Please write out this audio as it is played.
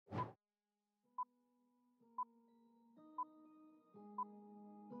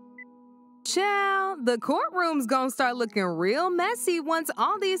Child, the courtroom's gonna start looking real messy once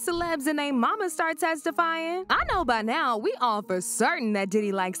all these celebs and their mamas start testifying. I know by now we all for certain that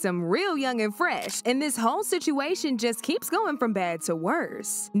Diddy likes them real young and fresh, and this whole situation just keeps going from bad to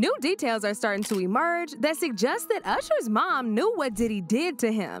worse. New details are starting to emerge that suggest that Usher's mom knew what Diddy did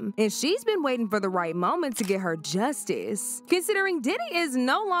to him, and she's been waiting for the right moment to get her justice. Considering Diddy is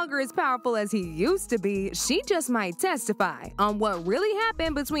no longer as powerful as he used to be, she just might testify on what really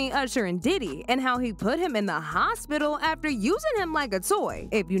happened between Usher and Diddy and how he put him in the hospital after using him like a toy,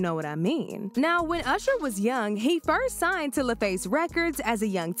 if you know what I mean. Now, when Usher was young, he first signed to LaFace Records as a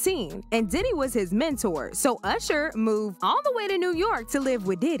young teen, and Diddy was his mentor, so Usher moved all the way to New York to live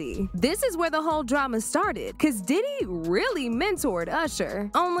with Diddy. This is where the whole drama started, cause Diddy really mentored Usher.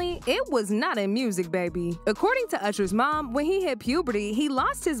 Only it was not in music, baby. According to Usher's mom, when he hit puberty, he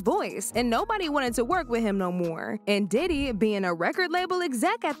lost his voice, and nobody wanted to work with him no more. And Diddy, being a record label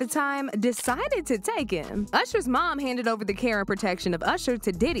exec at the time, decided to take him. Usher's mom handed over the care and protection of Usher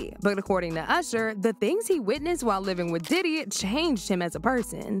to Diddy, but according to Usher, the things he witnessed while living with Diddy changed him as a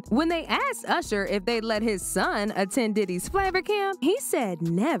person. When they asked Usher if they'd let his son attend Diddy's flavor camp, he said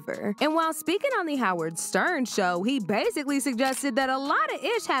never. And while speaking on the Howard Stern show, he basically suggested that a lot of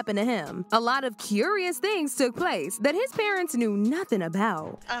ish happened to him. A lot of curious things took place that his parents knew nothing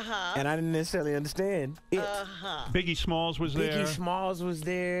about. And I didn't necessarily understand it. Biggie Smalls was there. Biggie Smalls was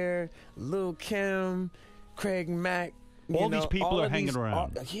there. Lil' Kim, Craig Mack. All these people are hanging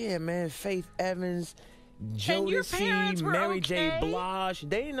around. Yeah, man. Faith Evans, And your parents Jodeci, were Mary okay? J. Blige.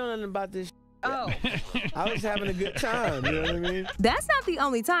 They didn't know nothing about this. Oh. I was having a good time, you know what I mean? That's not the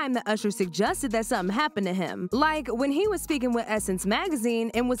only time that Usher suggested that something happened to him. Like when he was speaking with Essence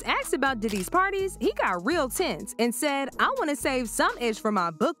magazine and was asked about Diddy's parties, he got real tense and said, "I want to save some ish for my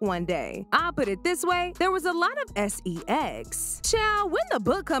book one day." I'll put it this way, there was a lot of sex. Child, when the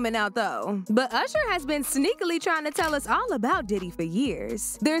book coming out though? But Usher has been sneakily trying to tell us all about Diddy for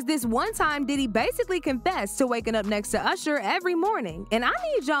years. There's this one time Diddy basically confessed to waking up next to Usher every morning, and I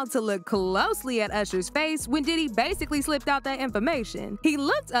need y'all to look closely at Usher's face when Diddy basically slipped out that information. He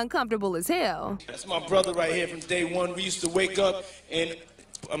looked uncomfortable as hell. That's my brother right here from day one. We used to wake up and,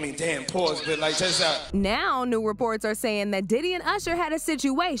 I mean, damn, pause, but like, check this out. Now, new reports are saying that Diddy and Usher had a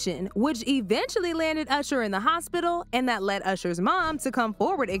situation, which eventually landed Usher in the hospital, and that led Usher's mom to come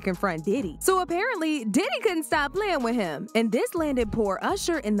forward and confront Diddy. So apparently, Diddy couldn't stop playing with him, and this landed poor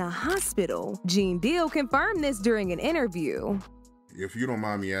Usher in the hospital. Gene Deal confirmed this during an interview. If you don't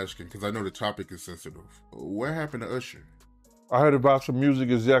mind me asking, because I know the topic is sensitive, what happened to Usher? I heard about some music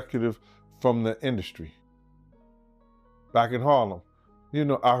executive from the industry back in Harlem. You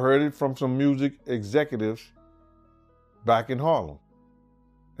know, I heard it from some music executives back in Harlem.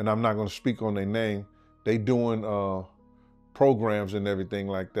 And I'm not going to speak on their name. They doing programs and everything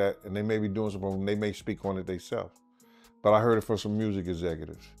like that, and they may be doing some programs. They may speak on it themselves. But I heard it from some music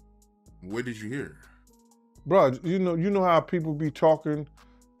executives. Where did you hear? Bro, you know how people be talking,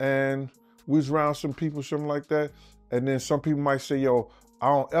 and we was around some people, something like that, and then some people might say, "Yo, I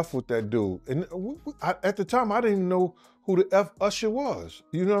don't F with that dude." And at the time, I didn't even know who the F Usher was.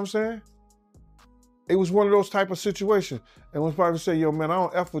 You know what I'm saying? It was one of those type of situations. And when people say, "Yo, man, I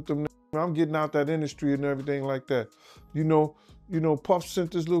don't F with them, I'm getting out that industry and everything like that." You know, Puff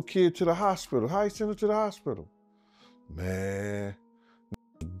sent this little kid to the hospital. How he sent him to the hospital? Man,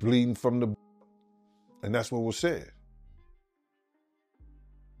 bleeding from the. And that's what was said.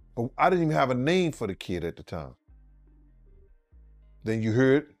 But I didn't even have a name for the kid at the time. Then you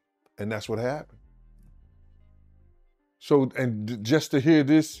heard, and that's what happened. So, and just to hear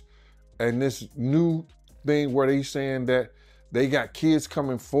this, and this new thing where they saying that they got kids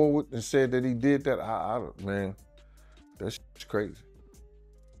coming forward and said that he did that, man, that's crazy.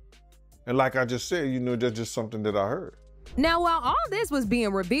 And like I just said, that's just something that I heard. Now, while all this was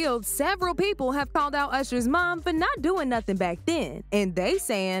being revealed, several people have called out Usher's mom for not doing nothing back then. And they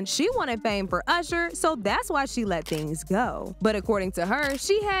saying she wanted fame for Usher, so that's why she let things go. But according to her,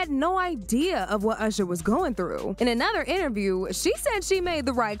 she had no idea of what Usher was going through. In another interview, she said she made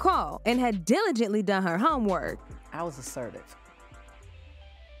the right call and had diligently done her homework. I was assertive.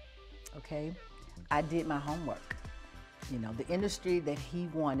 Okay? I did my homework. You know, the industry that he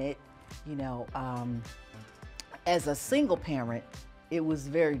wanted, as a single parent, it was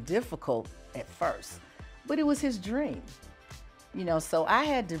very difficult at first, but it was his dream. So I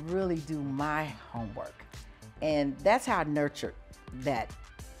had to really do my homework. And that's how I nurtured that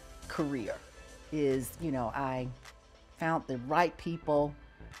career is, I found the right people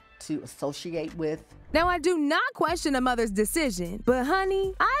to associate with, Now, I do not question a mother's decision, but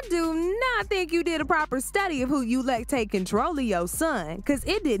honey, I do not think you did a proper study of who you let take control of your son, because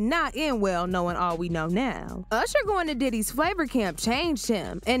it did not end well knowing all we know now. Usher going to Diddy's flavor camp changed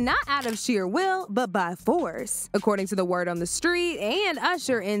him, and not out of sheer will, but by force. According to the word on the street and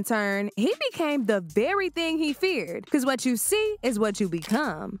Usher in turn, he became the very thing he feared, because what you see is what you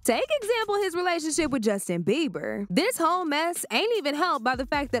become. Take example his relationship with Justin Bieber. This whole mess ain't even helped by the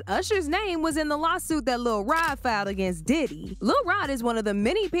fact that Usher's name was in the lawsuit that Lil Rod filed against Diddy. Lil Rod is one of the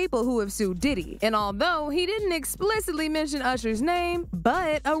many people who have sued Diddy, and although he didn't explicitly mention Usher's name,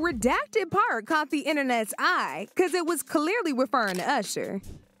 but a redacted part caught the internet's eye, because it was clearly referring to Usher.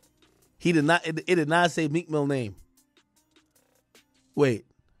 He did not. It did not say Meek Mill name. Wait.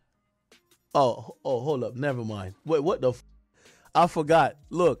 Oh, hold up. Never mind. Wait, what the? I forgot.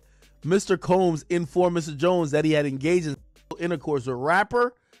 Look, Mr. Combs informed Mr. Jones that he had engaged in intercourse with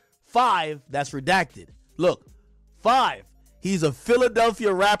rapper 5. That's redacted. Look, 5. He's a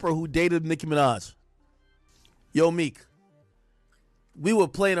Philadelphia rapper who dated Nicki Minaj. Yo, Meek. We were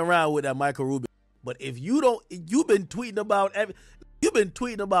playing around with that Michael Rubin, but if you don't, you've been tweeting about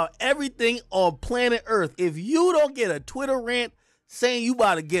everything on planet Earth. If you don't get a Twitter rant saying you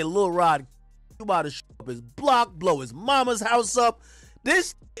about to get Lil Rod, you about to show up his block, blow his mama's house up,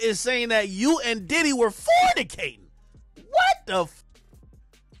 this is saying that you and Diddy were fornicating. What the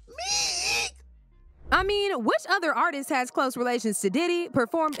Meek? I mean, which other artist has close relations to Diddy,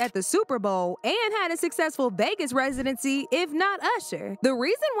 performed at the Super Bowl, and had a successful Vegas residency, if not Usher? The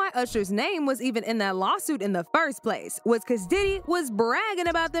reason why Usher's name was even in that lawsuit in the first place was because Diddy was bragging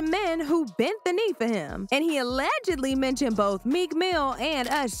about the men who bent the knee for him, and he allegedly mentioned both Meek Mill and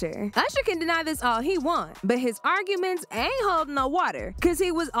Usher. Usher can deny this all he wants, but his arguments ain't holding no water, because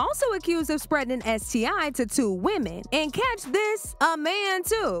he was also accused of spreading an STI to 2 women, and catch this, a man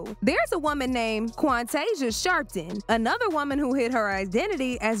too. There's a woman named Quantasia Sharpton, another woman who hid her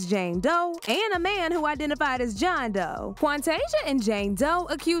identity as Jane Doe, and a man who identified as John Doe. Quantasia and Jane Doe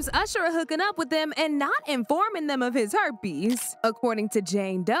accused Usher of hooking up with them and not informing them of his herpes. According to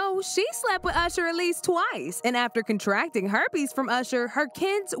Jane Doe, she slept with Usher at least twice, and after contracting herpes from Usher, her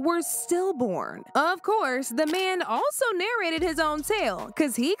kids were stillborn. Of course, the man also narrated his own tale,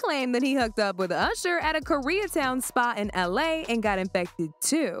 because he claimed that he hooked up with Usher at a Koreatown spa in LA and got infected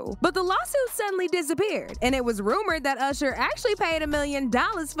too. But the lawsuit suddenly disappeared, and it was rumored that Usher actually paid $1 million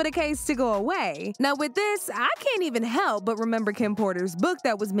for the case to go away. Now with this, I can't even help but remember Kim Porter's book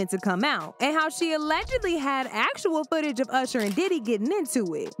that was meant to come out, and how she allegedly had actual footage of Usher and Diddy getting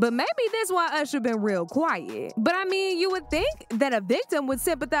into it. But maybe that's why Usher been real quiet. But I mean, you would think that a victim would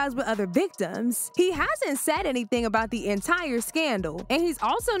sympathize with other victims. He hasn't said anything about the entire scandal, and he's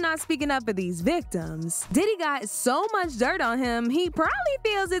also not speaking up for these victims. Diddy got so much dirt on him, he probably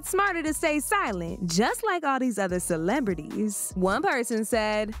feels it's smarter to stay silent, just like all these other celebrities. One person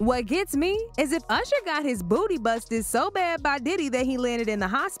said, "What gets me is if Usher got his booty busted so bad by Diddy that he landed in the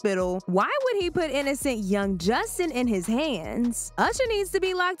hospital, why would he put innocent young Justin in his hands? Usher needs to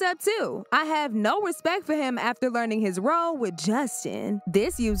be locked up too. I have no respect for him after learning his role with Justin."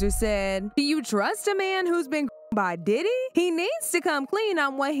 This user said, "Do you trust a man who's been by Diddy? He needs to come clean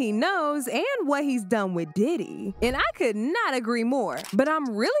on what he knows and what he's done with Diddy." And I could not agree more, but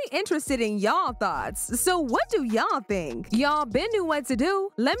I'm really interested in y'all thoughts. So what do y'all think? Y'all been knew what to do?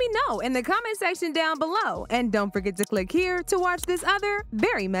 Let me know in the comment section down below, and don't forget to click here to watch this other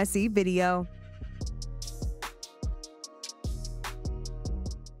very messy video.